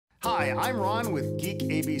Hi, I'm Ron with Geek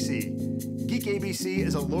ABC. Geek ABC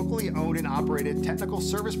is a locally owned and operated technical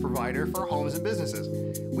service provider for homes and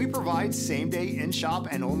businesses. We provide same-day in-shop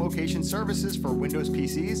and on-location services for Windows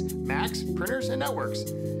PCs, Macs, printers, and networks.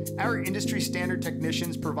 Our industry-standard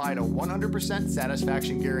technicians provide a 100%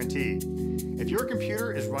 satisfaction guarantee. If your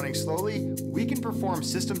computer is running slowly, we can perform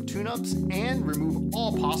system tune-ups and remove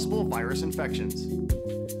all possible virus infections.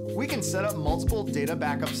 We can set up multiple data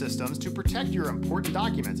backup systems to protect your important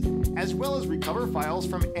documents, as well as recover files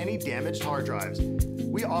from any damaged hard drives.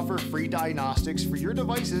 We offer free diagnostics for your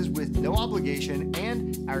devices with no obligation,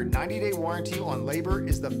 and our 90-day warranty on labor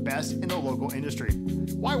is the best in the local industry.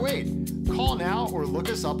 Why wait? Call now or look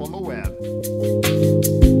us up on the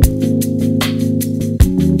web.